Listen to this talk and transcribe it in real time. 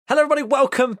Hello, everybody.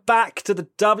 Welcome back to the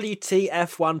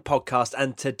WTF1 podcast.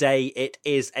 And today it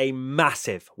is a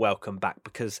massive welcome back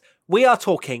because we are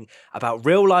talking about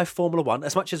real life Formula One.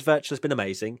 As much as virtual has been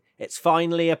amazing, it's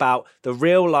finally about the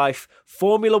real life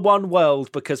Formula One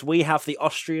world because we have the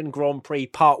Austrian Grand Prix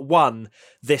Part 1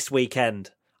 this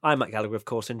weekend. I'm Matt Gallagher, of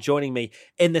course, and joining me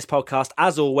in this podcast,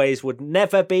 as always, would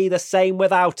never be the same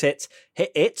without it.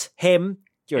 Him.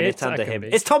 You're an it under him.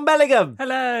 It's Tom Bellingham.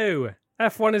 Hello.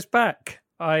 F1 is back.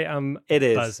 I am It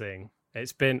is. buzzing.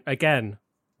 It's been, again,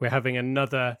 we're having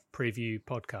another preview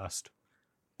podcast,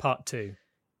 part 2.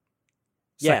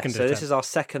 Yeah, so this is our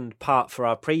second part for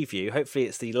our preview. Hopefully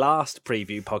it's the last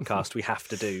preview podcast we have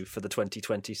to do for the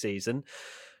 2020 season.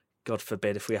 God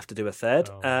forbid if we have to do a third.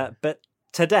 But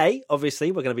today, obviously,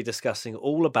 we're going to be discussing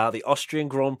all about the Austrian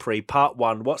Grand Prix Part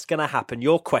 1, what's going to happen,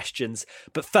 your questions.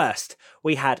 But first,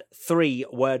 we had 3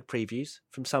 word previews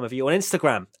from some of you on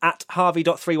Instagram. At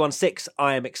Harvey.316,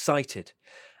 I am excited.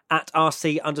 At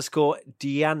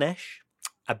RC_Dianesh,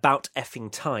 about effing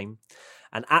time.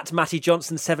 And at Matty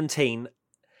Johnson 17,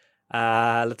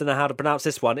 I don't know how to pronounce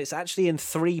this one. It's actually in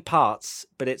 3 parts,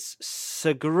 but it's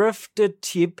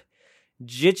Segruftetib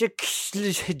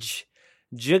Jijikj.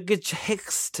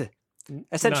 Juggehixt.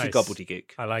 Essentially nice.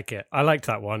 Gobbledygook. I like it. I liked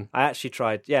that one. I actually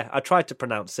tried. Yeah, I tried to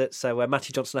pronounce it. So,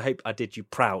 Matty Johnson, I hope I did you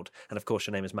proud. And of course,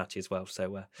 your name is Matty as well.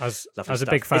 So, I was a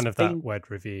big fan of that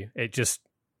word review. It just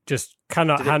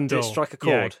cannot handle. Did it strike a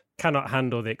chord? Yeah, cannot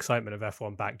handle the excitement of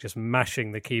F1 back. Just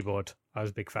mashing the keyboard. I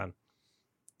was a big fan.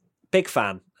 Big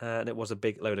fan, and it was a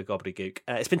big load of gobbledygook.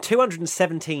 It's been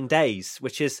 217 days,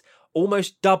 which is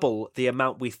almost double the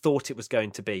amount we thought it was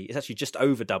going to be. It's actually just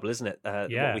over double, isn't it?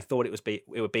 What we thought it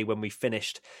would be when we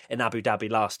finished in Abu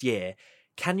Dhabi last year.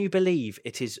 Can you believe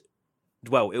it is?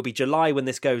 Well, it'll be July when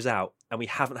this goes out, and we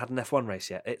haven't had an F1 race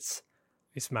yet. It's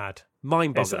mad,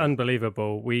 mind-boggling. It's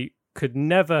unbelievable. We could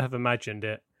never have imagined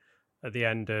it at the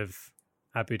end of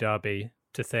Abu Dhabi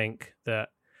to think that.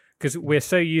 Because we're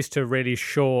so used to really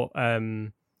short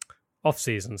off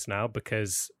seasons now,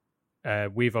 because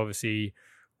we've obviously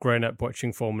grown up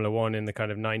watching Formula One in the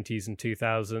kind of 90s and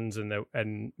 2000s,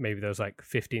 and maybe there was like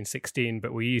 15, 16,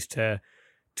 but we used to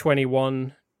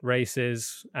 21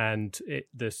 races, and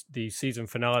the season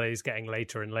finale is getting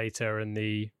later and later, and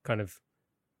the kind of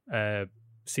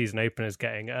season opener is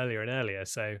getting earlier and earlier.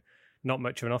 So not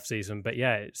much of an off season, but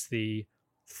yeah, it's the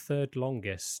 3rd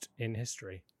longest in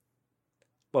history.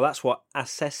 Well, that's what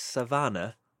Aces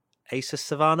Savannah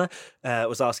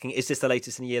was asking. Is this the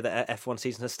latest in the year that F1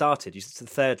 season has started? It's the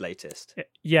 3rd latest.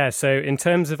 Yeah, so in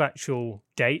terms of actual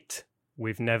date,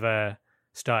 we've never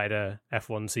started a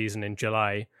F1 season in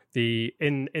July.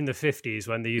 In the 50s,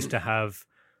 when they used to have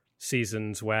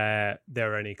seasons where there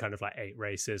were only kind of like 8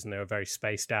 races and they were very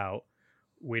spaced out,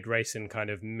 we'd race in kind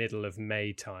of middle of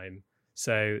May time.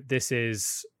 So this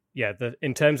is,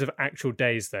 in terms of actual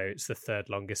days, though, it's the 3rd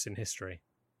longest in history.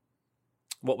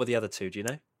 What were the other 2? Do you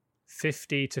know?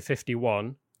 50 to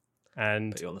 51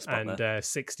 and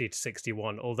 60 to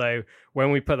 61. Although when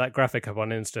we put that graphic up on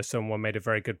Insta, someone made a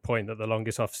very good point that the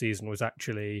longest off season was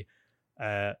actually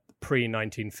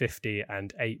pre-1950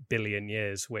 and 8 billion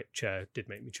years, which did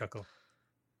make me chuckle.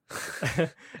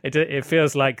 It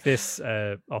feels like this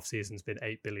off season's been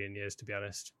 8 billion years, to be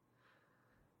honest.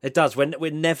 It does.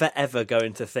 We're never, ever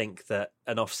going to think that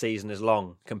an off-season is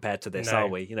long compared to this, are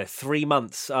we? 3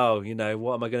 months, what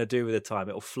am I going to do with the time?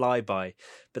 It'll fly by.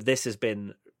 But this has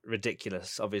been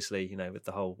ridiculous, obviously, with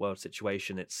the whole world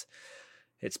situation. It's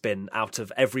been out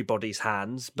of everybody's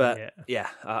hands. But,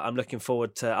 I'm looking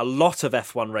forward to a lot of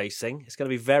F1 racing. It's going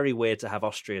to be very weird to have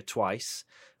Austria twice,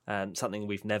 something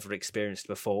we've never experienced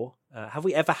before. Have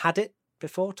we ever had it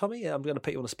before, Tommy? I'm going to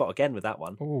put you on the spot again with that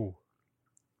one. Ooh.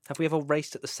 Have we ever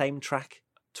raced at the same track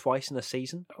twice in a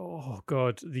season? Oh,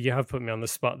 God, you have put me on the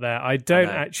spot there. I don't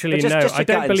actually know. Just I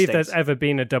don't believe there's ever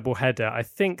been a double header. I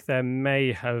think there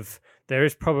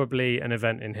is probably an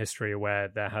event in history where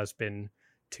there has been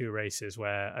 2 races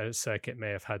where a circuit may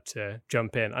have had to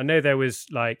jump in. I know there was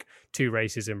like 2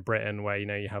 races in Britain where,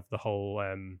 you have the whole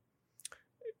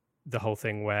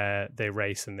thing where they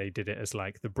race and they did it as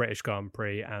like the British Grand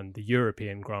Prix and the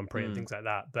European Grand Prix and things like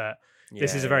that. But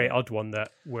this is a very odd one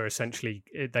that they're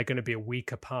going to be a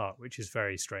week apart, which is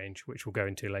very strange, which we'll go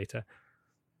into later.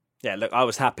 Yeah, look, I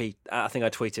was happy. I think I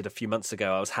tweeted a few months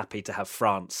ago, I was happy to have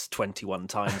France 21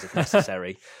 times if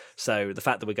necessary. So the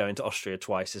fact that we're going to Austria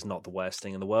twice is not the worst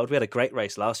thing in the world. We had a great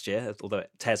race last year, although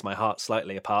it tears my heart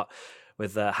slightly apart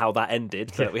with how that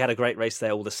ended. But we had a great race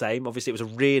there all the same. Obviously, it was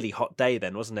a really hot day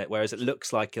then, wasn't it? Whereas it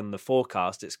looks like in the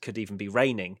forecast, it could even be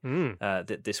raining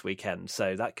this weekend.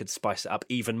 So that could spice it up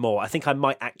even more. I think I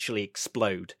might actually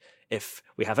explode if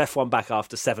we have F1 back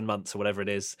after 7 months or whatever it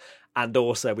is, and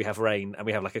also we have rain and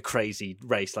we have like a crazy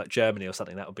race like Germany or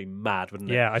something. That would be mad, wouldn't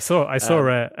it? Yeah, I saw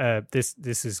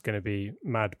this is going to be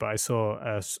mad, but I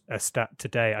saw a stat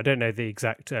today. I don't know the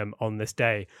exact on this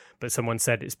day, but someone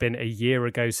said it's been a year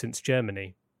ago since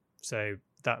Germany. So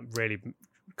that really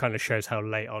kind of shows how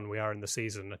late on we are in the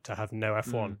season to have no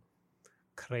F1.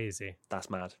 Crazy. That's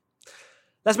mad.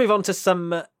 Let's move on to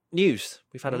some news.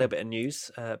 We've had a little bit of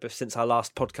news since our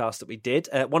last podcast that we did,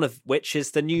 one of which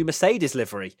is the new Mercedes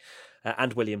livery,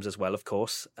 and Williams as well, of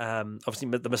course. Obviously,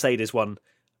 the Mercedes one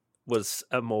was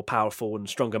a more powerful and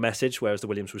stronger message, whereas the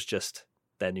Williams was just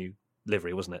their new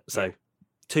livery, wasn't it? So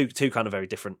two kind of very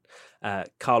different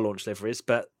car launch liveries.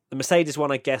 But the Mercedes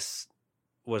one, I guess,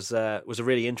 was a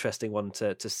really interesting one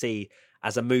to see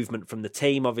as a movement from the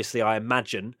team. Obviously, I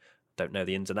imagine, don't know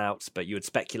the ins and outs, but you would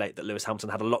speculate that Lewis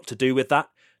Hamilton had a lot to do with that,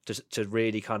 to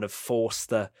really kind of force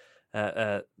the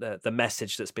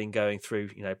message that's been going through,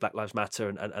 Black Lives Matter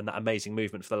and that amazing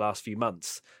movement for the last few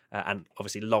months, and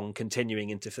obviously long continuing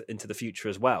into the future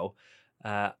as well.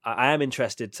 I am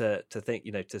interested to think,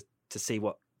 to see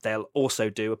what they'll also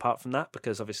do apart from that,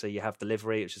 because obviously you have the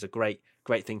livery, which is a great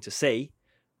thing to see.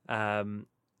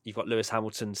 You've got Lewis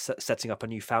Hamilton setting up a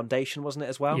new foundation, wasn't it,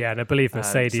 as well? Yeah, and I believe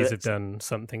Mercedes have done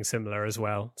something similar as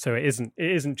well. So it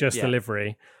isn't just the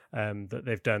livery that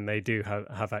they've done. They do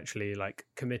have actually like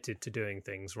committed to doing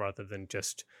things rather than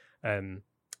just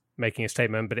making a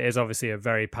statement. But it is obviously a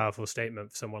very powerful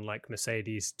statement for someone like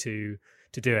Mercedes to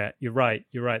do it. You're right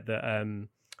that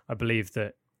I believe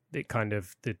that it kind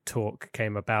of the talk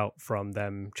came about from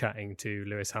them chatting to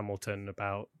Lewis Hamilton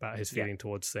about his feeling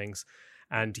towards things.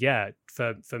 And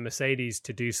for Mercedes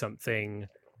to do something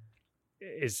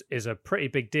is a pretty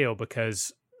big deal,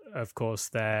 because of course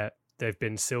they've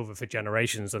been silver for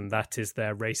generations and that is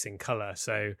their racing colour.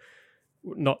 So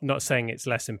not saying it's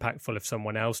less impactful if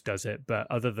someone else does it, but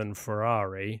other than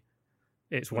Ferrari,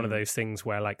 it's one of those things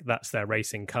where like that's their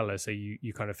racing colour. So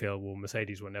you kind of feel, well,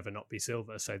 Mercedes will never not be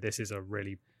silver. So this is a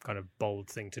really kind of bold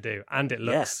thing to do. And it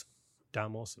looks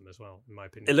damn awesome as well, in my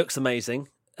opinion. It looks amazing.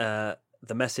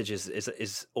 The message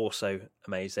is also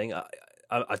amazing. I'm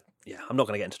not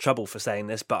going to get into trouble for saying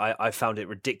this, but I found it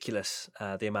ridiculous,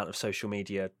 the amount of social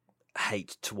media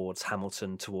hate towards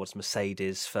Hamilton, towards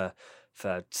Mercedes for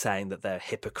saying that they're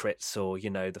hypocrites, or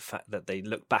the fact that they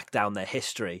look back down their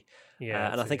history.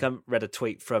 And I think I read a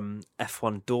tweet from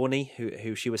F1 Dorney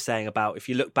who she was saying about, if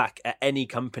you look back at any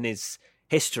company's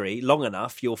history long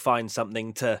enough, you'll find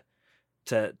something to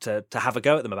have a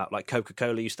go at them about. Like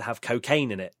Coca-Cola used to have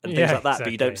cocaine in it and things like that, exactly.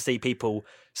 But you don't see people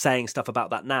saying stuff about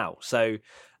that now. So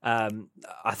I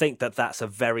think that's a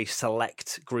very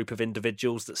select group of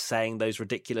individuals that's saying those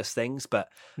ridiculous things. But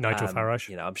Nigel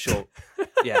Farage, I'm sure.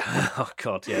 Yeah. Oh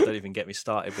God. Yeah. Don't even get me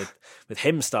started with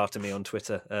him starting me on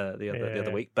Twitter the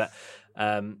other week. But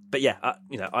yeah,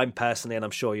 I'm personally, and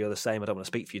I'm sure you're the same. I don't want to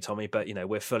speak for you, Tommy, but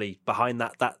we're fully behind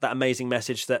that amazing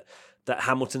message that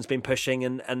Hamilton's been pushing,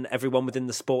 and everyone within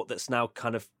the sport that's now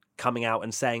kind of coming out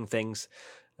and saying things.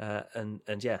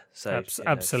 Absolutely,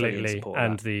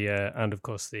 and and of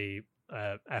course the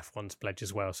F1's pledge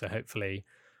as well. So hopefully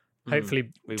we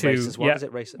race as one. Is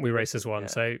it race? We race as one. Yeah.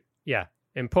 So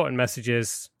important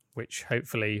messages, which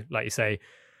hopefully, like you say,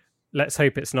 let's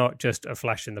hope it's not just a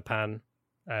flash in the pan,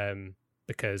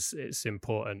 because it's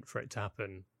important for it to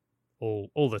happen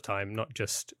all the time, not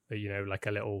just like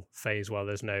a little phase while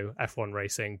there's no F1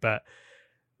 racing, but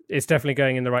it's definitely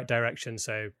going in the right direction.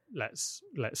 So let's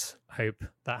hope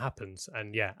that happens.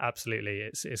 And yeah, absolutely,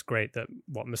 it's great that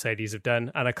what Mercedes have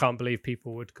done, and I can't believe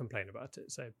people would complain about it.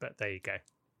 So, but there you go.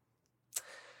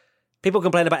 People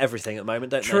complain about everything at the moment,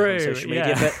 don't they, on social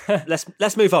media? But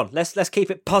let's move on. Let's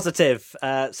keep it positive.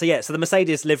 So the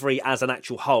Mercedes livery as an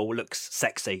actual whole looks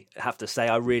sexy. I have to say,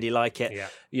 I really like it. Yeah.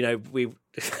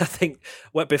 I think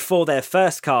before their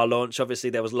first car launch, obviously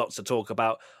there was lots of talk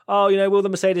about, will the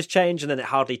Mercedes change? And then it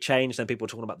hardly changed. Then people were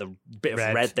talking about the bit of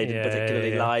red they didn't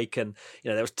particularly like, and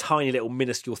there was tiny little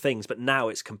minuscule things. But now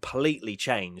it's completely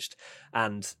changed,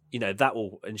 and that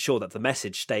will ensure that the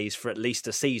message stays for at least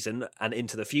a season and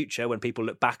into the future, when people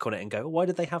look back on it and go, why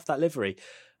did they have that livery?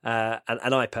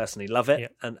 And I personally love it. Yeah.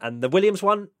 And the Williams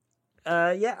one,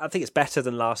 I think it's better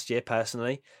than last year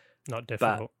personally. Not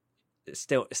difficult. But it's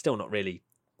still not really,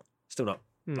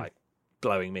 like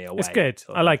blowing me away. It's good.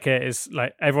 I like it. It's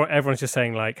like everyone's just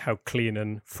saying like how clean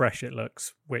and fresh it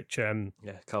looks, which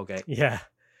Colgate. Yeah,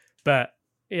 but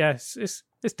yeah, it's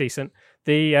decent.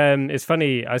 It's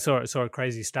funny. I saw a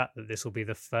crazy stat that this will be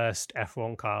the first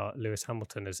F1 car Lewis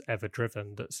Hamilton has ever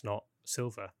driven that's not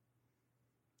silver.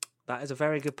 That is a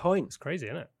very good point. It's crazy,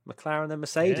 isn't it? McLaren and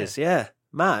Mercedes, yeah.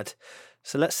 Mad.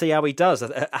 So let's see how he does.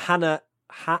 Hannah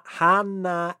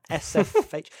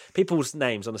SFH. People's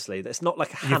names, honestly, it's not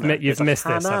like a Hannah. You've missed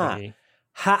this, haven't you?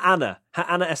 Hannah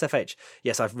SFH.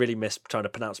 Yes, I've really missed trying to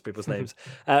pronounce people's names.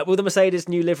 Will the Mercedes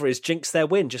new liveries jinx their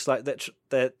win? Just like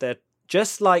they're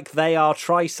just like they are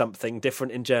try something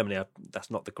different in Germany.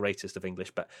 That's not the greatest of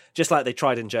English, but just like they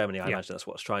tried in Germany, I imagine that's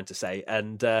what it's trying to say.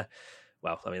 And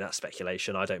well, I mean, that's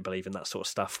speculation. I don't believe in that sort of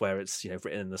stuff where it's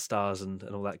written in the stars and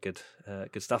all that good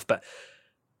stuff. But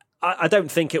I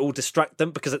don't think it will distract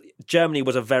them, because Germany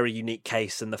was a very unique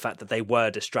case, and the fact that they were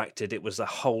distracted, it was a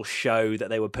whole show that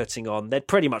they were putting on. They'd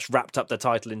pretty much wrapped up the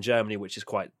title in Germany, which is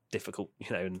quite difficult,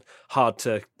 and hard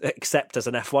to accept as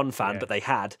an F1 fan, but they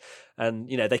had, and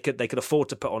they could afford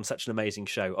to put on such an amazing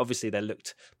show. Obviously, they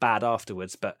looked bad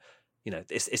afterwards, but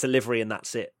it's a livery and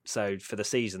that's it. So for the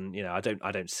season, I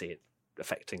don't see it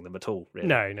affecting them at all. Really.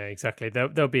 No, exactly.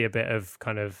 There'll be a bit of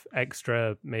kind of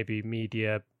extra, maybe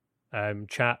media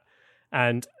chat.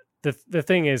 And the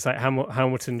thing is, like,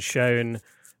 Hamilton's shown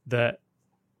that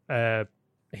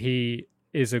he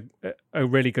is a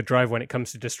really good driver when it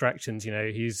comes to distractions.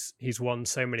 He's won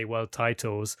so many world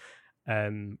titles.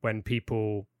 When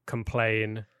people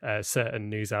complain, certain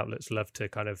news outlets love to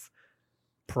kind of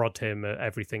prod him at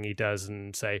everything he does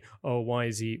and say, "Oh, why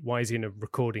is he in a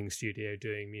recording studio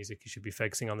doing music? He should be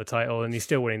focusing on the title." And he's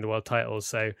still winning the world titles.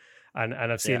 So, and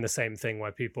I've seen the same thing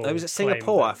where people. Was it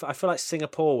Singapore? I feel like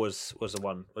Singapore was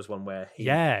one where he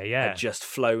had just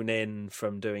flown in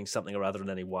from doing something or other, and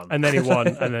then he won. And then he won,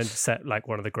 and then set like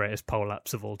one of the greatest pole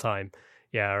laps of all time.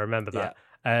 Yeah, I remember that.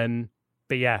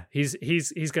 But yeah, he's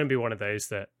going to be one of those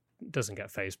that doesn't get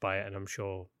fazed by it, and I'm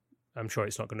sure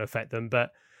it's not going to affect them,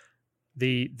 but.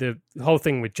 The whole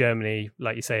thing with Germany,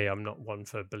 like you say, I'm not one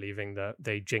for believing that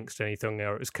they jinxed anything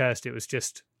or it was cursed. It was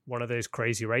just one of those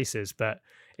crazy races. But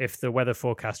if the weather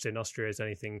forecast in Austria is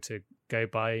anything to go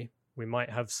by, we might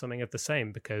have something of the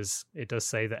same, because it does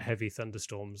say that heavy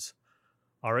thunderstorms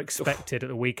are expected at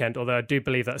the weekend. Although I do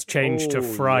believe that's changed to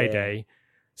Friday,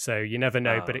 so you never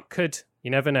know. But it could.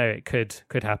 You never know. It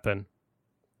could happen.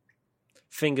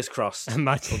 Fingers crossed.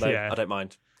 Imagine, I don't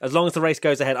mind. As long as the race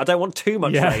goes ahead. I don't want too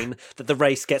much rain that the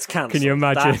race gets cancelled. Can you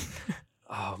imagine?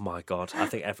 Oh, my God. I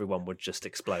think everyone would just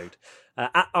explode.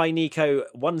 At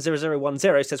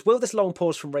iNico10010 says, will this long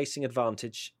pause from racing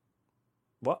advantage...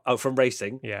 What? Oh, from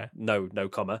racing? Yeah. No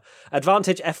comma.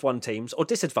 Advantage F1 teams or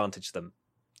disadvantage them?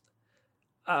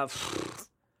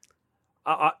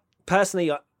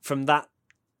 Personally, from that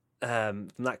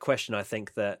question, I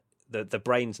think that the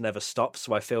brains never stop.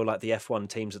 So I feel like the F1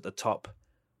 teams at the top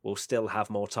will still have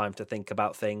more time to think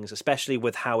about things, especially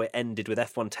with how it ended with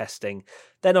F1 testing.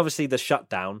 Then obviously the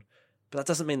shutdown, but that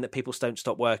doesn't mean that people don't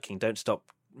stop working, don't stop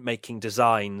making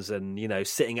designs and,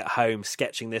 sitting at home,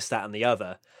 sketching this, that and the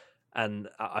other. And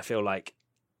I feel like,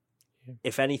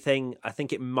 if anything, I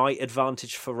think it might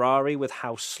advantage Ferrari with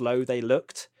how slow they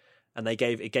looked, and it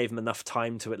gave them enough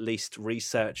time to at least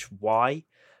research why.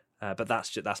 But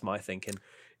that's my thinking.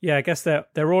 Yeah, I guess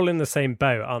they're all in the same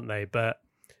boat, aren't they? But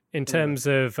in terms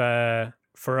of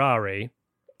Ferrari,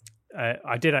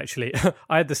 I did actually...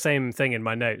 I had the same thing in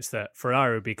my notes, that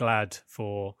Ferrari would be glad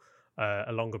for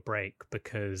a longer break,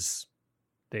 because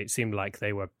it seemed like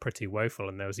they were pretty woeful,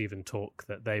 and there was even talk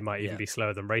that they might even be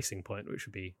slower than Racing Point, which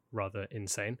would be rather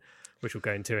insane, which we'll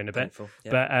go into in a bit.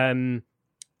 But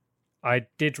I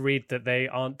did read that they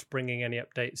aren't bringing any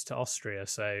updates to Austria,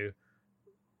 so...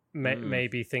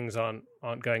 maybe things aren't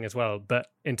going as well. But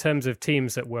in terms of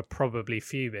teams that were probably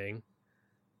fuming,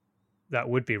 that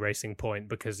would be Racing Point,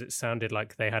 because it sounded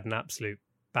like they had an absolute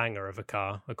banger of a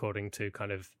car, according to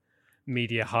kind of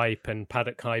media hype and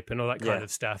paddock hype and all that kind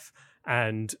of stuff.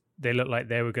 And they looked like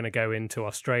they were going to go into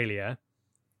Australia,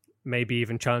 maybe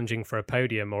even challenging for a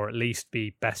podium, or at least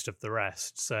be best of the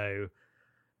rest. So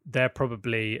they're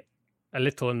probably a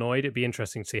little annoyed. It'd be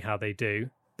interesting to see how they do.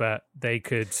 But they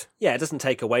could... Yeah, it doesn't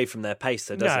take away from their pace,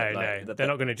 though, does it? No, they're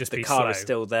not going to just be slow. The car is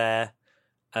still there,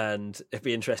 and it'd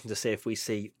be interesting to see if we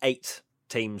see 8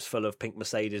 teams full of pink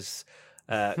Mercedes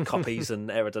copies and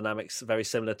aerodynamics very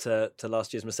similar to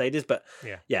last year's Mercedes. But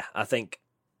yeah, I think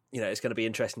it's going to be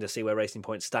interesting to see where Racing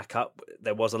Point stack up.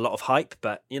 There was a lot of hype,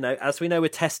 but as we know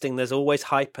with testing, there's always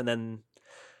hype, and then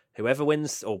whoever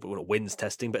wins, or well, wins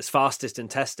testing, but it's fastest in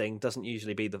testing, isn't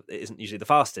usually the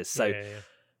fastest. So. Yeah.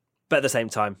 But at the same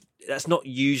time, that's not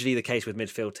usually the case with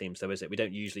midfield teams, though, is it? We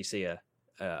don't usually see a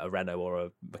Renault or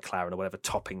a McLaren or whatever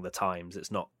topping the times. It's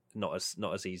not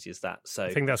as easy as that. So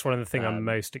I think that's one of the things I'm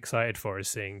most excited for, is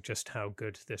seeing just how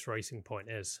good this Racing Point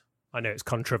is. I know it's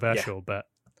controversial, but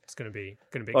it's going to be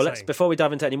well, exciting. Before we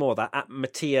dive into any more of that, at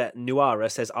Mattia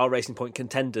Nuara says, are Racing Point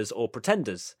contenders or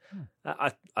pretenders?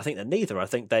 I think they're neither. I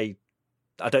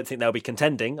don't think they'll be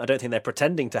contending. I don't think they're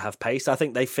pretending to have pace. I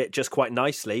think they fit just quite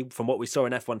nicely from what we saw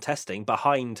in F1 testing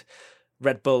behind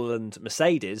Red Bull and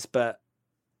Mercedes, but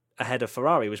ahead of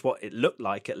Ferrari was what it looked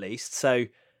like, at least. So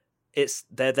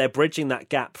they're bridging that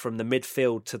gap from the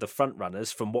midfield to the front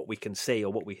runners from what we can see,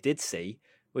 or what we did see,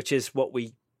 which is what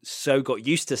we so got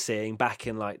used to seeing back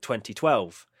in like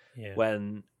 2012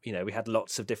 when, we had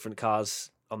lots of different cars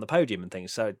on the podium and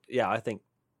things. So yeah, I think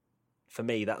for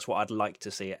me, that's what I'd like to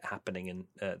see it happening in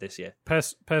this year.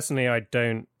 Personally, I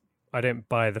don't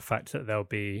buy the fact that there'll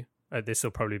be this will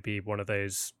probably be one of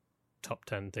those top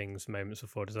 10 things, moments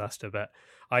before disaster. But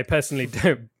I personally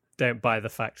don't buy the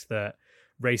fact that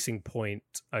Racing Point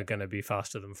are going to be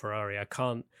faster than Ferrari. I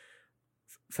can't.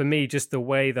 For me, just the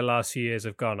way the last few years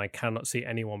have gone, I cannot see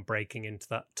anyone breaking into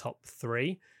that top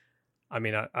 3. I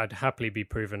mean, I'd happily be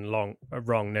proven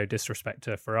wrong. No disrespect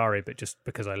to Ferrari, but just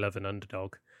because I love an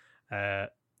underdog.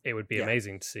 It would be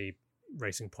amazing to see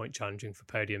Racing Point challenging for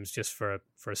podiums just for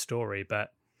a story,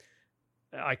 but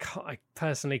I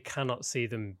personally cannot see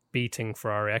them beating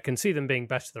Ferrari. I can see them being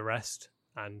better than the rest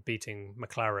and beating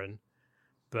McLaren,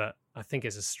 but I think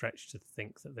it's a stretch to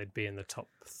think that they'd be in the top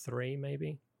 3,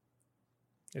 maybe.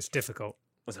 It's difficult.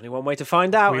 There's only one way to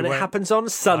find out, and it happens on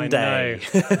Sunday.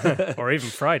 Or even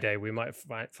Friday. We might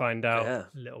find out a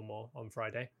little more on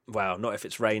Friday. Wow, not if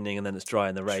it's raining and then it's dry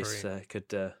in the race.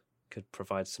 Could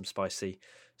provide some spicy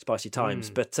times.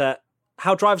 But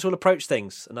how drivers will approach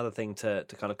things, another thing to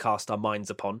kind of cast our minds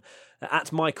upon.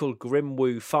 At Michael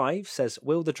Grimwoo5 says,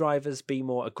 will the drivers be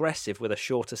more aggressive with a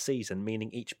shorter season,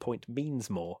 meaning each point means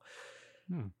more?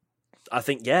 I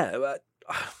think, I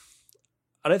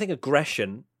don't think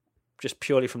aggression, just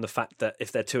purely from the fact that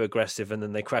if they're too aggressive and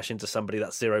then they crash into somebody,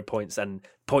 that's 0 points, and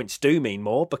points do mean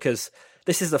more, because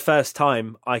this is the first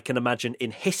time I can imagine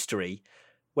in history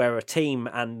where a team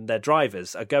and their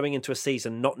drivers are going into a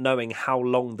season not knowing how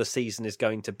long the season is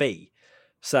going to be.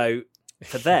 So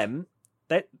for them,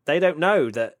 they don't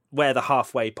know that where the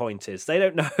halfway point is. They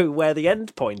don't know where the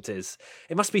end point is.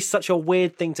 It must be such a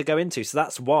weird thing to go into. So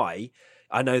that's why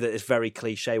I know that it's very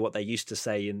cliche what they used to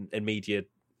say in media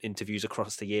interviews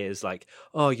across the years, like,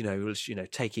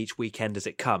 take each weekend as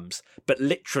it comes. But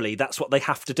literally, that's what they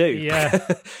have to do.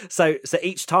 Yeah. so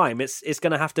each time, it's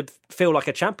going to have to feel like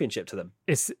a championship to them.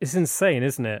 It's insane,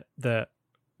 isn't it? That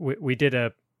we did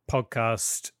a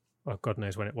podcast, God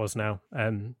knows when it was now,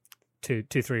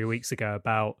 2-3 weeks ago,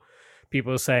 about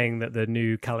people saying that the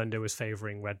new calendar was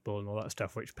favouring Red Bull and all that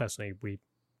stuff, which personally we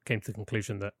came to the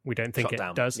conclusion that we don't think it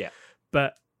does. Yeah.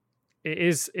 But it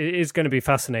is going to be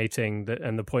fascinating,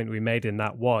 and the point we made in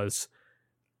that was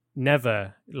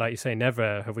never, like you say,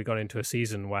 never have we gone into a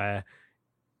season where,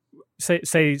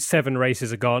 say 7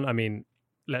 races are gone. I mean,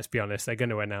 let's be honest, they're going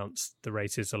to announce the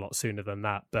races a lot sooner than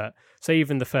that. But say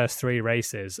even the first 3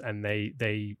 races, and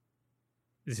they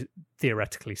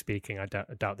theoretically speaking, I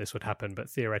doubt this would happen, but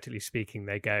theoretically speaking,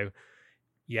 they go,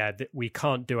 we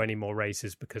can't do any more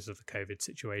races because of the COVID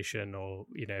situation, or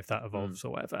if that evolves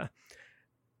or whatever.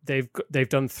 They've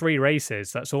done 3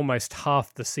 races. That's almost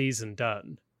half the season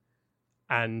done,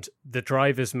 and the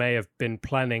drivers may have been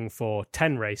planning for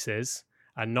 10 races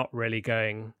and not really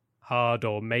going hard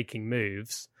or making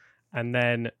moves. And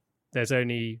then there's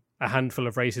only a handful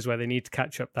of races where they need to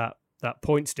catch up that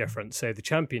points difference. So the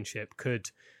championship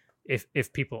could,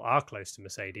 if people are close to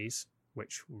Mercedes,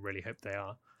 which we really hope they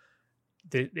are,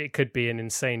 it could be an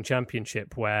insane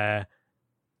championship where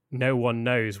no one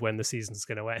knows when the season's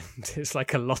going to end. It's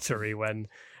like a lottery when,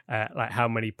 like, how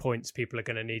many points people are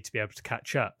going to need to be able to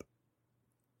catch up.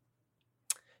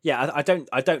 Yeah, I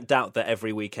don't doubt that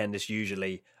every weekend is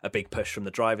usually a big push from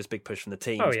the drivers, big push from the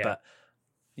teams. Oh, yeah. But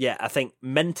yeah, I think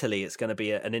mentally it's going to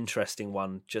be an interesting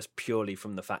one, just purely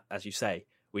from the fact, as you say,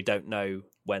 we don't know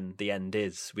when the end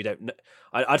is. We don't know.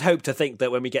 I'd hope to think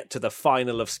that when we get to the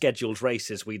final of scheduled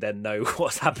races, we then know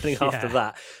what's happening after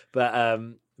that.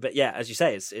 But yeah, as you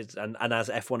say, it's and as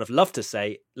F1 have loved to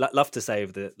say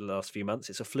over the last few months,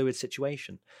 it's a fluid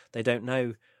situation. They don't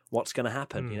know what's going to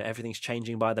happen. Everything's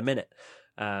changing by the minute.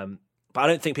 But I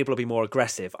don't think people will be more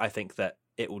aggressive. I think that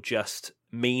it will just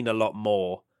mean a lot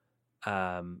more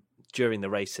during the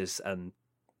races, and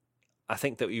I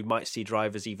think that you might see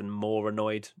drivers even more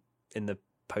annoyed in the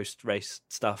post-race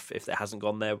stuff if it hasn't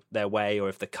gone their way, or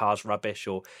if the car's rubbish,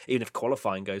 or even if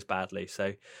qualifying goes badly.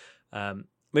 So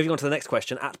moving on to the next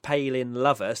question, at Palin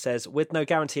Lover says, with no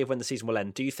guarantee of when the season will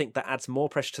end, do you think that adds more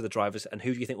pressure to the drivers, and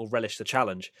who do you think will relish the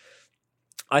challenge?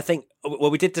 I think,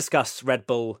 well, we did discuss Red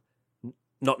Bull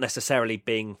not necessarily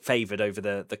being favoured over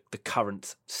the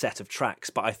current set of tracks.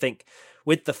 But I think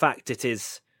with the fact it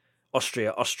is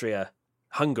Austria,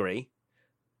 Hungary,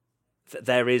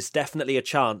 there is definitely a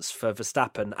chance for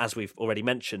Verstappen, as we've already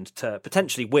mentioned, to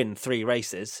potentially win 3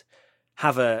 races,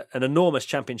 have an enormous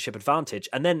championship advantage,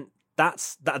 and then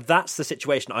that's the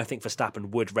situation I think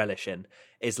Verstappen would relish in,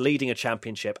 is leading a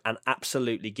championship and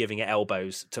absolutely giving it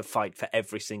elbows to fight for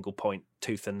every single point,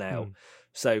 tooth and nail.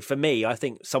 So for me, I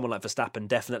think someone like Verstappen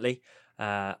definitely.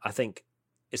 I think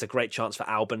it's a great chance for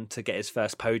Albon to get his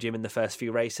first podium in the first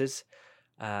few races.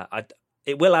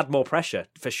 It will add more pressure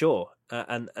for sure,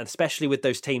 and especially with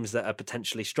those teams that are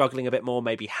potentially struggling a bit more,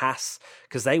 maybe Haas,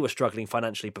 because they were struggling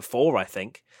financially before, I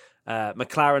think.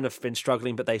 McLaren have been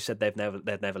struggling, but they've said they'd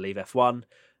never leave F1.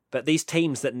 But these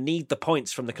teams that need the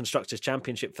points from the Constructors'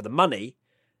 Championship for the money,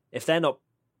 if they're not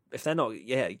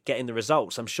getting the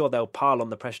results, I'm sure they'll pile on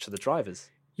the pressure to the drivers.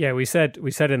 Yeah, we said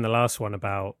in the last one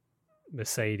about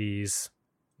Mercedes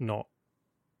not,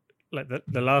 like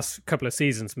the last couple of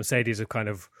seasons, Mercedes have kind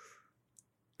of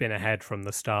been ahead from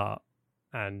the start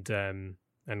and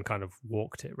kind of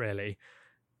walked it really.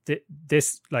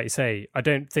 This, like you say, I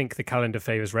don't think the calendar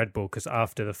favours Red Bull, because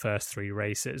after the first 3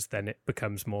 races, then it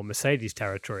becomes more Mercedes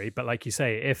territory. But like you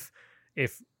say, if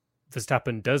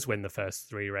Verstappen does win the first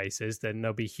 3 races, then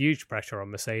there'll be huge pressure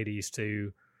on Mercedes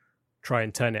to try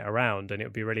and turn it around, and it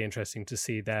would be really interesting to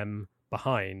see them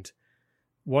behind.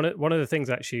 One of the things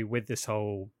actually with this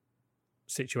whole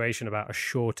situation about a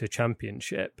shorter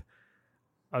championship,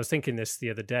 I was thinking this the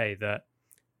other day, that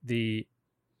the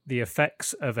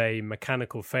effects of a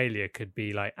mechanical failure could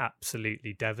be like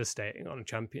absolutely devastating on a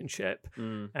championship.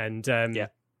 And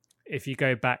if you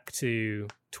go back to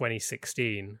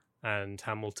 2016 and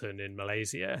Hamilton in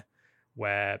Malaysia,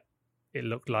 where it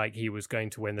looked like he was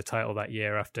going to win the title that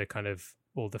year after kind of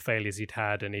all the failures he'd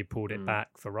had, and he pulled it back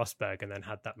for Rosberg and then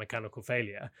had that mechanical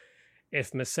failure.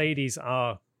 If Mercedes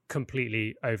are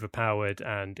completely overpowered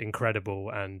and incredible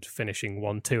and finishing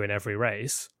 1-2 in every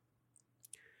race,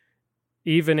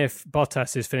 even if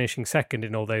Bottas is finishing second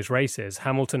in all those races,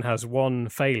 Hamilton has 1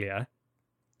 failure,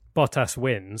 Bottas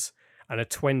wins, and a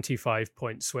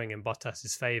 25-point swing in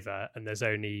Bottas's favour, and there's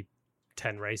only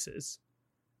 10 races.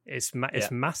 It's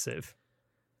massive.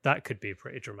 That could be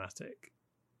pretty dramatic.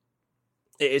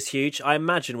 It is huge. I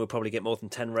imagine we'll probably get more than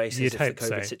 10 races if the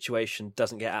COVID situation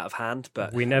doesn't get out of hand.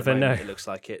 But we never know. It looks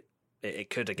like it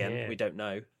could again. Yeah. We don't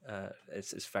know.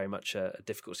 It's very much a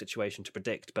difficult situation to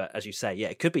predict. But as you say,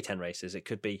 it could be 10 races. It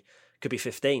could be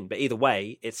 15. But either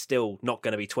way, it's still not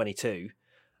going to be 22.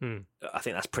 I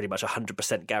think that's pretty much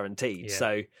 100% guaranteed. Yeah.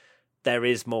 So there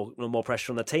is more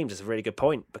pressure on the teams. It's a really good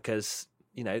point, because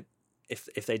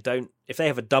if they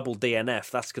have a double DNF,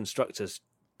 that's Constructors'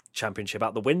 Championship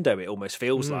out the window. It almost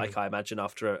feels like, I imagine,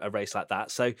 after a race like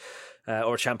that. So,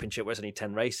 or a championship where it's only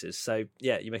 10 races. So,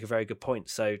 yeah, you make a very good point.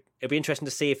 So it'll be interesting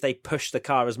to see if they push the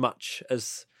car as much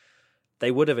as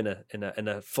they would have in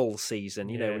a full season.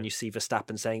 You know, when you see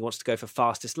Verstappen saying he wants to go for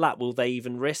fastest lap, will they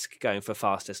even risk going for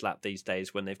fastest lap these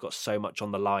days when they've got so much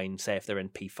on the line? Say if they're in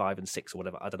P5 and 6 or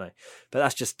whatever, I don't know. But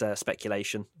that's just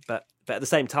speculation. But at the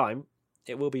same time,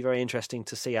 it will be very interesting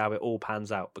to see how it all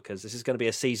pans out, because this is going to be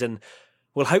a season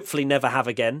we'll hopefully never have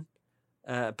again,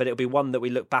 but it'll be one that we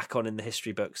look back on in the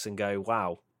history books and go,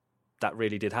 wow, that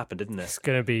really did happen, didn't it? It's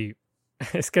going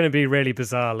to be really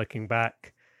bizarre looking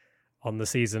back on the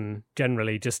season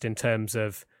generally, just in terms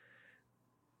of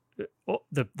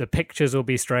the pictures will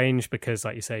be strange, because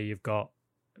like you say, you've got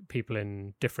people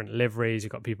in different liveries,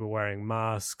 you've got people wearing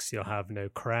masks, you'll have no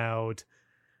crowd.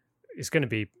 It's going to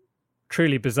be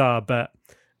truly bizarre, but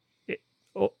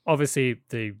obviously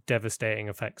the devastating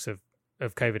effects of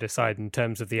COVID aside, in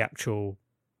terms of the actual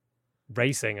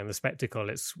racing and the spectacle,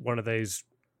 it's one of those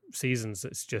seasons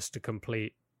that's just a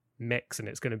complete mix, and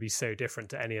it's going to be so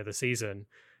different to any other season.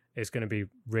 It's going to be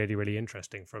really, really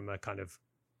interesting from a kind of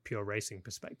pure racing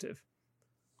perspective.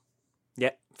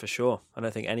 Yeah, for sure. I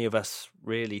don't think any of us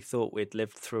really thought we'd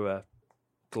lived through a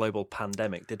global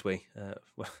pandemic, did we?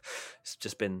 It's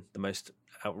just been the most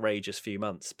outrageous few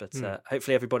months, but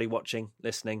hopefully everybody watching,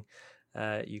 listening,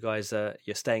 you guys,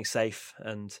 you're staying safe,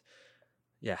 and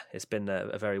it's been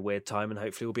a very weird time, and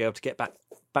hopefully we'll be able to get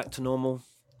back to normal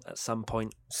at some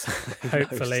point.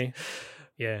 Hopefully.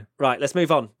 Yeah. Right, let's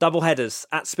move on. Double headers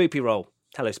at Spoopy Roll.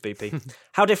 Hello, Spoopy.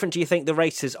 How different do you think the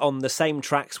races on the same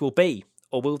tracks will be,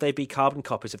 or will they be carbon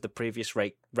copies of the previous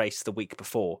race the week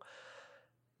before?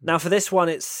 Now, for this one,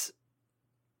 it's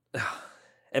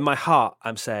in my heart,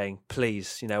 I'm saying,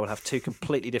 please, we'll have 2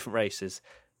 completely different races.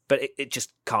 But it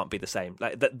just can't be the same.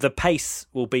 Like the pace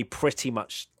will be pretty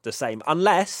much the same,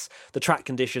 unless the track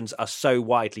conditions are so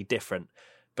widely different.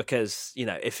 because,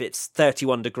 if it's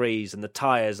 31 degrees and the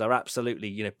tyres are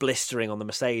absolutely, blistering on the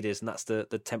Mercedes, and that's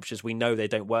the temperatures we know they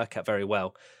don't work at very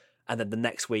well, and then the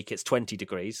next week it's 20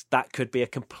 degrees, that could be a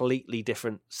completely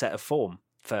different set of form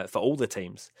for all the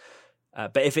teams.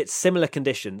 But if it's similar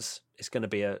conditions, it's going to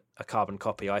be a carbon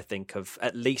copy, I think, of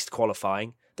at least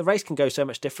qualifying. The race can go so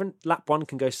much different. Lap 1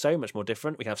 can go so much more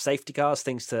different. We can have safety cars,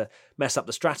 things to mess up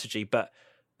the strategy, but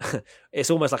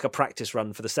it's almost like a practice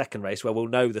run for the second race where we'll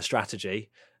know the strategy,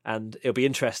 and it'll be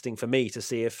interesting for me to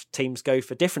see if teams go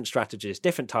for different strategies,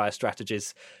 different tyre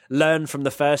strategies, learn from the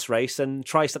first race and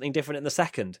try something different in the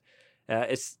second.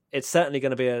 It's certainly going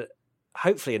to be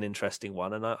hopefully an interesting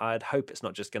one, and I'd hope it's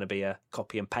not just going to be a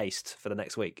copy and paste for the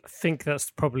next week. I think that's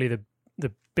probably the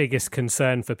biggest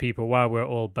concern for people while we're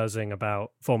all buzzing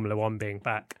about Formula One being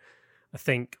back. I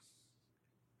think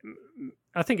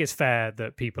it's fair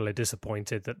that people are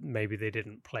disappointed that maybe they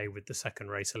didn't play with the second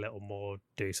race a little more,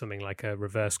 do something like a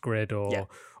reverse grid or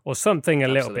something a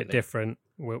little bit different.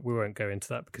 We won't go into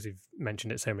that because we've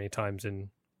mentioned it so many times in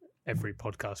every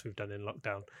podcast we've done in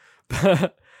lockdown.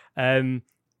 But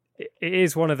it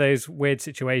is one of those weird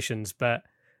situations. But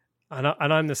and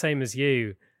I'm the same as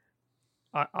you.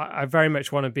 I very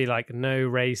much want to be like, no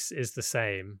race is the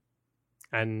same.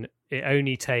 And it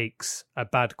only takes a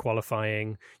bad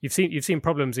qualifying. You've seen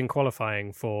problems in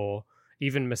qualifying for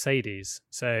even Mercedes.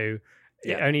 So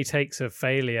it only takes a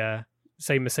failure.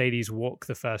 Say Mercedes walk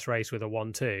the first race with a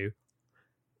 1-2.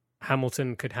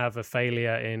 Hamilton could have a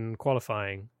failure in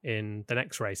qualifying in the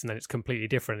next race, and then it's completely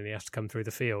different, and he has to come through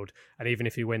the field. And even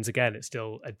if he wins again, it's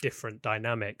still a different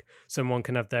dynamic. Someone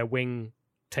can have their wing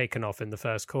taken off in the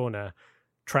first corner.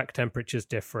 Track temperature's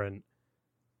different.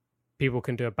 People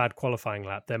can do a bad qualifying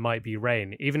lap. There might be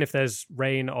rain. Even if there's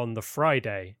rain on the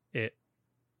Friday, it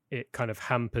kind of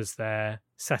hampers their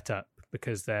setup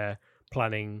because they're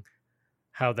planning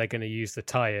how they're going to use the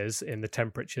tyres in the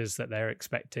temperatures that they're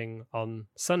expecting on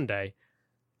Sunday.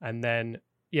 And then,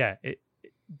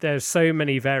 there's so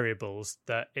many variables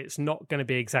that it's not going to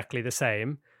be exactly the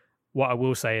same. What I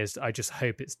will say is I just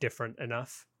hope it's different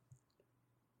enough.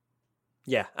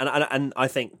 Yeah, and I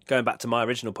think, going back to my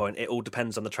original point, it all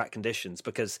depends on the track conditions,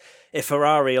 because if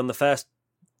Ferrari on the first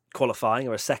qualifying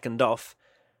are a second off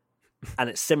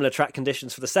and it's similar track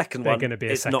conditions for the second one,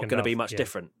 it's not going to be much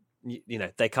different.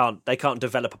 They can't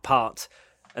develop a part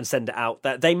and send it out.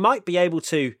 They might be able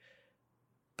to,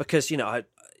 because you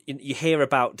hear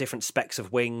about different specs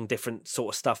of wing, different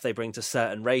sort of stuff they bring to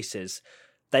certain races.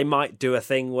 They might do a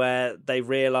thing where they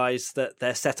realise that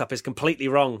their setup is completely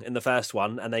wrong in the first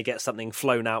one and they get something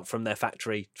flown out from their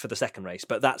factory for the second race.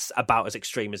 But that's about as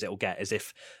extreme as it'll get, as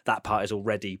if that part is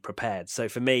already prepared. So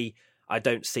for me, I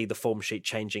don't see the form sheet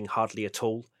changing hardly at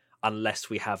all unless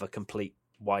we have a complete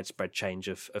widespread change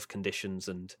of conditions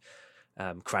and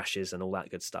crashes and all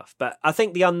that good stuff. But I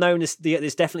think the unknown is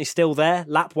definitely still there.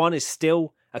 Lap 1 is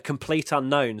still a complete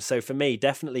unknown. So for me,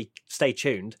 definitely stay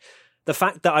tuned. The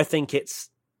fact that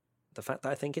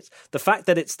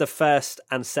it's the first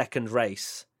and second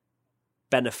race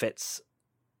benefits,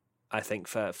 I think,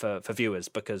 for viewers,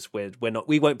 because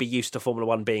we won't be used to Formula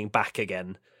One being back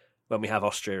again when we have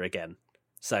Austria again.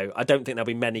 So I don't think there'll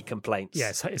be many complaints. Yeah,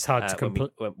 it's hard to complain.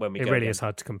 It really is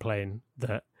hard to complain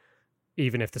that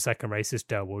even if the second race is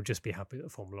dull, we'll just be happy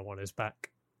that Formula One is back.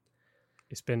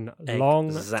 It's been a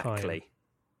long time.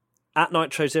 At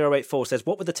Nitro084 says,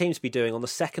 what would the teams be doing on the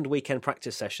second weekend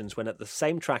practice sessions when at the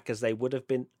same track as they would have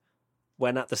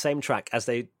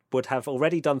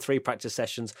already done 3 practice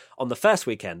sessions on the first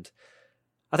weekend?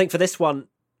 I think for this one,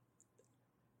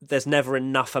 there's never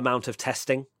enough amount of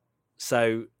testing.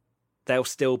 So they'll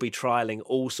still be trialing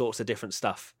all sorts of different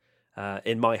stuff,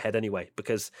 in my head anyway,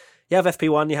 because you have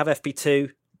FP1, you have FP2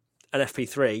 and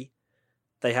FP3.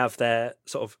 They have their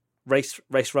sort of race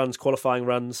runs, qualifying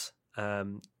runs,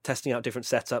 testing out different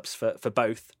setups for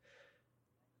both.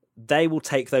 They will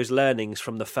take those learnings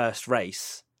from the first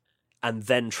race and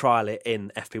then trial it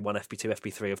in FP1, FP2,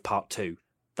 FP3 of part 2.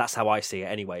 That's how I see it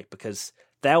anyway, because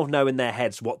they'll know in their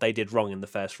heads what they did wrong in the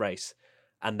first race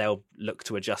and they'll look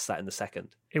to adjust that in the second.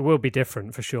 It will be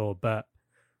different for sure, but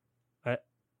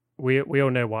we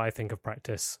all know what I think of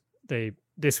practice.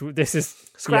 This is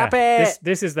scrap it.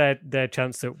 This is their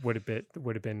chance that would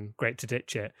have been great to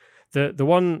ditch it. The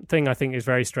one thing I think is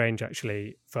very strange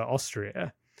actually for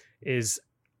Austria is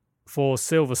for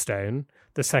Silverstone,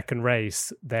 the second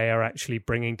race, they are actually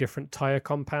bringing different tyre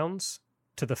compounds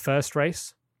to the first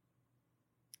race.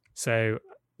 So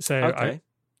okay.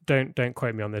 Don't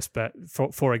quote me on this, but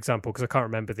for example, because I can't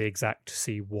remember the exact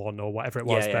C1 or whatever it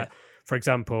was, but for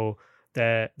example,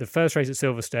 the first race at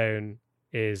Silverstone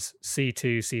is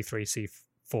C2, C3,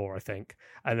 C4, I think.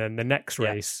 And then the next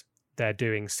race, they're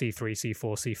doing C3,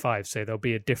 C4, C5. So there'll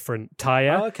be a different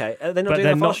tyre. Oh, okay. They're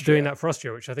not doing that for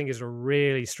Austria, which I think is a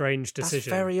really strange decision.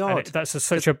 That's very odd.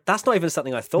 That's not even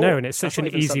something I thought. No, and it's such an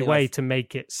easy way to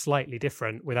make it slightly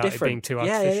different without it being too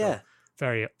artificial. Yeah.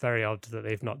 Very, very odd that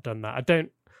they've not done that.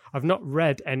 I've not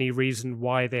read any reason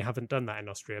why they haven't done that in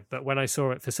Austria, but when I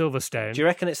saw it for Silverstone... Do you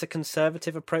reckon it's a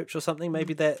conservative approach or something?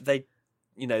 Maybe they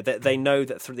know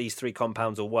that these 3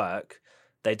 compounds will work.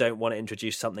 They don't want to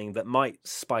introduce something that might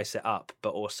spice it up, but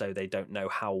also they don't know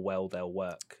how well they'll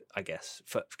work, I guess.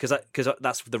 Because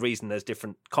that's the reason there's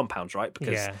different compounds, right?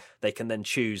 Because they can then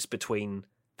choose between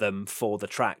them for the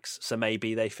tracks. So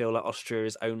maybe they feel like Austria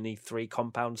is only 3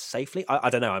 compounds safely.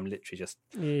 I don't know. I'm literally just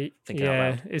thinking out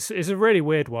loud. It's a really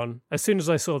weird one. As soon as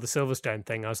I saw the Silverstone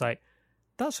thing, I was like,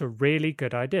 that's a really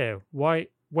good idea. Why?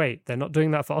 Wait, they're not doing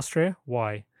that for Austria?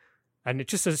 Why? And it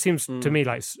seems to me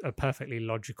like a perfectly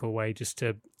logical way just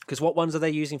to... Because what ones are they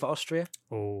using for Austria?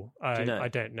 Oh, I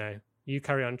don't know. You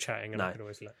carry on chatting and I can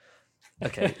always look.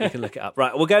 Okay, you can look it up.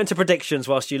 Right, we'll go into predictions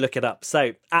whilst you look it up.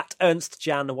 So, at Ernst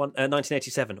Jan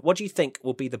 1987, what do you think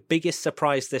will be the biggest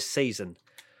surprise this season?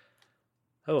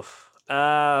 I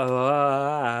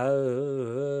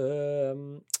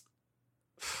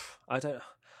don't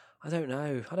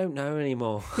know. I don't know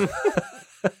anymore.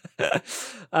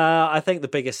 I think the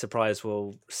biggest surprise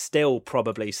will still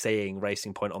probably seeing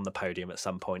Racing Point on the podium at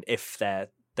some point if their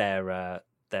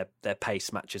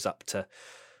pace matches up to,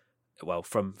 well,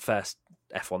 from first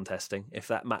F1 testing, if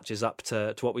that matches up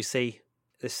to what we see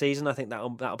this season. I think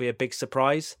that'll be a big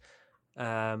surprise.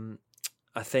 I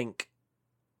think,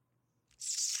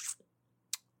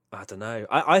 I don't know.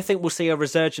 I think we'll see a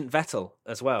resurgent Vettel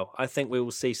as well. I think we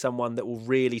will see someone that will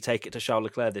really take it to Charles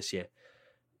Leclerc this year.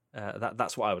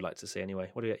 That's what I would like to see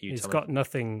anyway. What do you get? He's got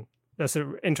nothing. That's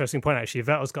an interesting point, actually.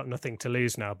 Vettel's got nothing to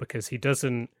lose now because he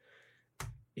doesn't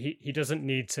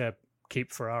need to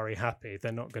keep Ferrari happy.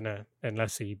 They're not going to,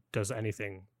 unless he does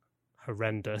anything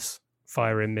horrendous,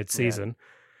 fire him mid-season. Yeah.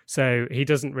 So he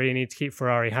doesn't really need to keep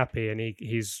Ferrari happy, and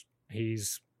he's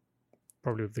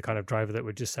probably the kind of driver that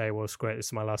would just say, well, screw it, this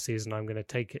is my last season, I'm going to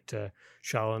take it to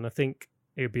Charles, and I think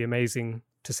it would be amazing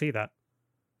to see that.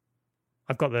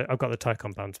 I've got the tyre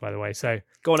compounds, by the way. So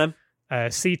go on, then.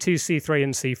 C2, C3,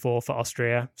 and C4 for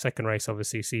Austria. Second race,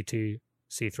 obviously, C2,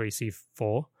 C3,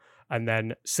 C4. And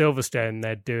then Silverstone,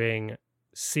 they're doing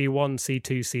C1,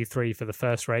 C2, C3 for the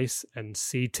first race, and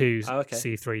C2,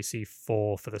 C3,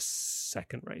 C4 for the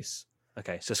second race.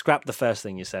 Okay, so scrap the first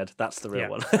thing you said. That's the real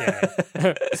one.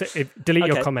 So delete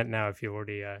your comment now if you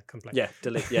already complained. Yeah,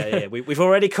 delete. Yeah. We've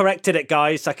already corrected it,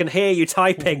 guys. I can hear you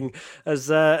typing as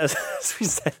we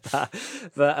said that.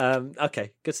 But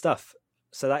okay, good stuff.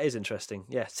 So that is interesting.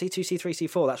 Yeah, C2, C3,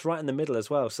 C4. That's right in the middle as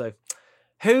well. So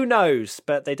who knows?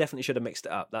 But they definitely should have mixed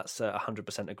it up. That's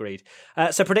 100% agreed.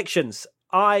 So predictions.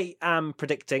 I am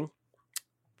predicting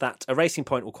that a Racing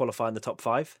Point will qualify in the top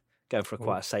 5. Going for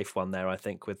quite a safe one there, I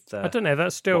think. With I don't know,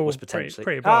 that's still was potentially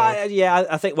pretty yeah,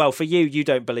 I think. Well, for you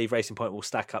don't believe Racing Point will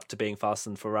stack up to being faster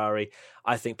than Ferrari.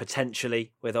 I think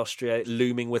potentially with Austria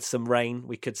looming with some rain,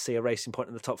 we could see a Racing Point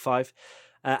in the top 5,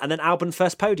 and then Albon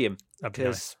first podium.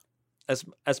 Because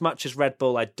as much as Red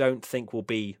Bull, I don't think will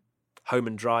be home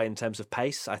and dry in terms of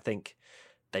pace. I think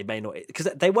they may not, because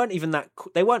they weren't even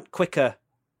they weren't quicker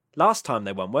last time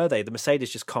they won, were they? The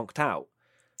Mercedes just conked out,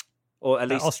 or at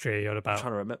least Austria. You're about. I'm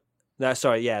trying to remember. No,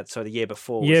 sorry, the year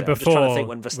before. I'm just trying to think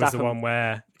when Verstappen was the one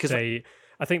where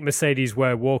I think Mercedes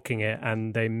were walking it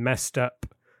and they messed up.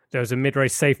 There was a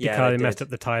mid-race safety car. They messed up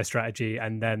the tyre strategy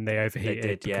and then they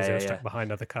overheated because they were stuck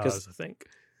behind other cars, I think.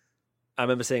 I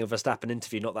remember seeing a Verstappen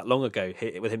interview not that long ago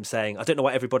with him saying, I don't know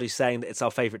why everybody's saying that it's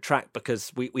our favourite track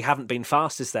because we haven't been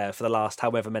fastest there for the last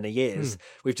however many years.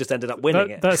 We've just ended up winning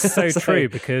it. That's so true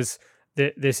because...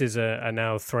 This is a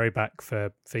now throwback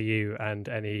for you and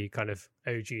any kind of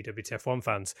OG WTF1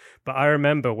 fans. But I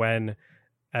remember when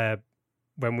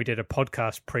we did a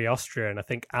podcast pre-Austria, and I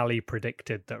think Ali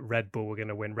predicted that Red Bull were going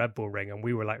to win Red Bull Ring, and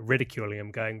we were like ridiculing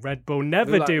him, going, Red Bull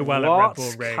never do well at Red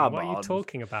Bull Ring. What are you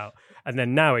talking about? And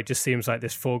then now it just seems like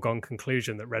this foregone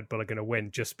conclusion that Red Bull are going to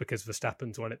win just because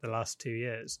Verstappen's won it the last 2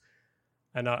 years.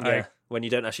 And when you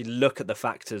don't actually look at the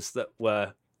factors that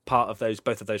were part of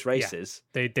both of those races.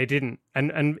 They didn't.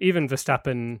 And even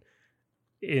Verstappen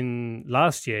in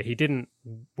last year, he didn't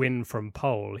win from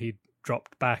pole. He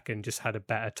dropped back and just had a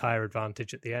better tyre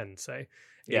advantage at the end. So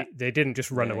they didn't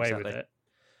just run away with it.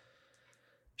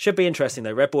 Should be interesting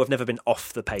though. Red Bull have never been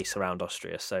off the pace around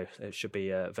Austria, so it should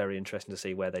be very interesting to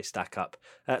see where they stack up.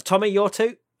 Tommy, your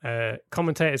two?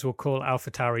 Commentators will call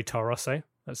AlphaTauri Toro Rosso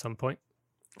at some point.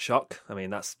 Shock. I mean,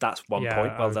 that's 1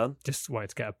 point. Well done. Just wanted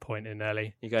to get a point in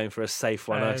early. You're going for a safe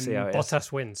one. I see how it is.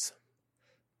 Bottas wins.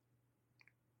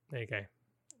 There you go.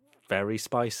 Very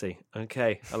spicy.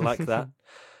 Okay, I like that.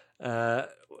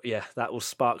 Yeah, that will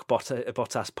spark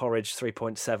Bottas porridge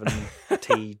 3.7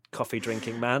 tea coffee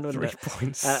drinking man, wouldn't it?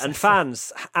 3.7. And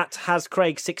fans at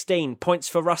HasCraig16 points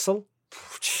for Russell.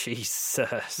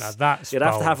 Jesus. Now that's You'd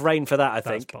bold. have to have rain for that, I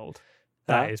think. That's bold.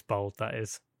 That is bold. That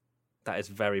is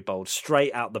very bold.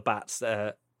 Straight out the bats.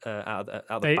 Out the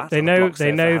bats. They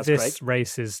know this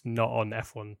race is not on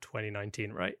F1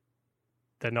 2019, right?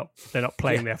 They're not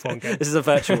playing the F1 game. This is a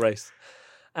virtual race.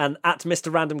 And at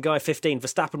Mr. Random Guy 15,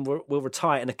 Verstappen will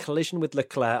retire in a collision with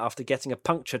Leclerc after getting a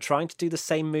puncture trying to do the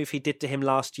same move he did to him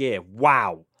last year.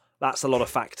 Wow, that's a lot of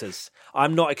factors.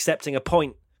 I'm not accepting a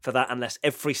point for that unless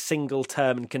every single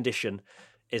term and condition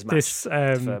is matched for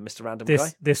Mr. Random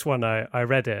Guy. This one, I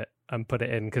read it and put it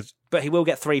in but he will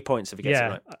get 3 points if he gets it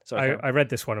right. Sorry, I read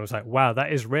this one and was like, wow,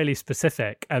 that is really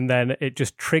specific. And then it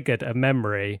just triggered a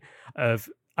memory of,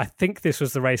 I think this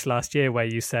was the race last year where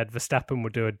you said Verstappen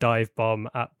would do a dive bomb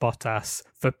at Bottas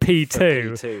for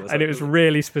P2, and it was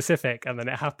really specific, and then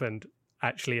it happened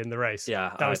actually in the race.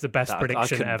 Yeah, that was the best prediction ever. I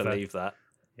couldn't ever. believe that.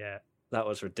 Yeah, that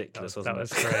was ridiculous, wasn't it?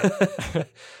 That was great.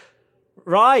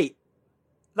 Right,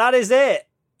 that is it.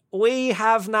 We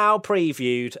have now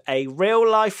previewed a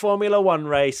real-life Formula One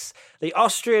race, the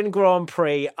Austrian Grand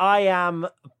Prix. I am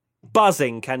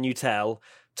buzzing, can you tell?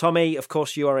 Tommy, of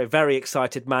course, you are a very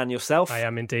excited man yourself. I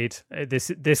am indeed.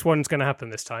 This one's going to happen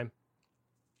this time,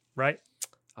 right?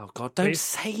 Oh, God, don't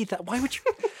say that. Why would you?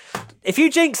 If you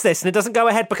jinx this and it doesn't go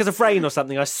ahead because of rain or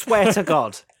something, I swear to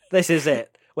God, this is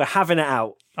it. We're having it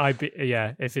out.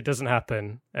 If it doesn't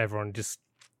happen, everyone just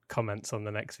comments on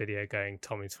the next video going,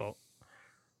 Tommy's fault.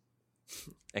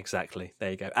 Exactly.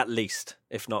 There you go. At least,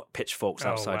 if not pitchforks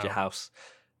outside your house.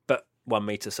 1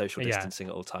 meter social distancing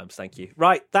at all times. Thank you.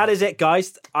 Right, that is it,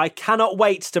 guys. I cannot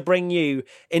wait to bring you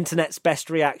Internet's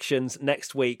Best Reactions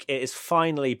next week. It is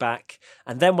finally back.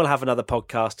 And then we'll have another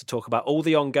podcast to talk about all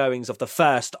the ongoings of the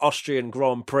first Austrian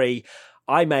Grand Prix.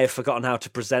 I may have forgotten how to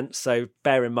present, so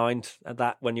bear in mind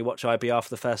that when you watch IBR for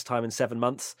the first time in 7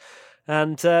 months.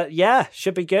 And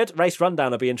should be good. Race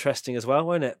rundown will be interesting as well,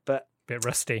 won't it? But bit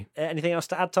rusty. Anything else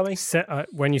to add, Tommy?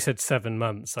 When you said 7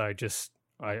 months, I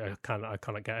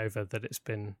can't get over that it's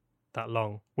been that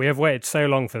long. We have waited so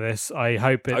long for this. I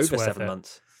hope it's over worth 7 it.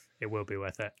 months. It will be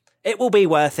worth it. It will be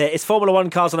worth it. It's Formula One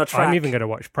cars on a track. I'm even going to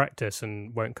watch practice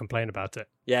and won't complain about it.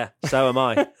 Yeah, so am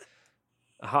I.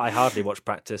 I hardly watch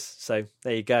practice, so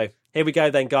there you go. Here we go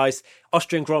then, guys.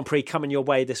 Austrian Grand Prix coming your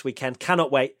way this weekend.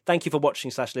 Cannot wait. Thank you for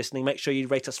watching/listening. Make sure you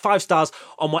rate us 5 stars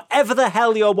on whatever the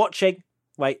hell you're watching.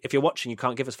 Wait, if you're watching, you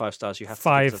can't give us 5 stars. You have to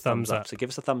give us a thumbs up. So give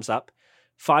us a thumbs up.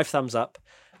 5 thumbs up.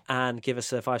 And give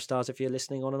us 5 stars if you're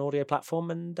listening on an audio platform.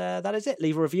 And that is it.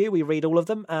 Leave a review. We read all of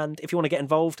them. And if you want to get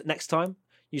involved next time,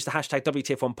 use the hashtag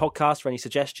WTF1 podcast for any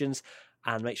suggestions.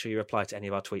 And make sure you reply to any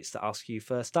of our tweets that ask you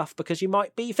for stuff because you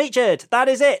might be featured. That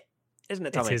is it. Isn't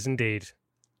it, Tommy? It is indeed.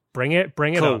 Bring it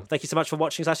cool. on. Thank you so much for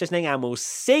watching/listening. And we'll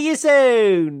see you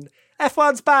soon.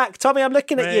 F1's back. Tommy, I'm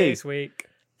looking at you. This week.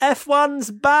 F1's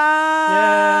back.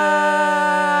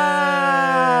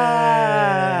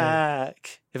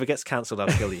 If it gets cancelled, I'll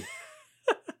kill you.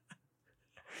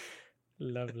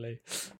 Lovely.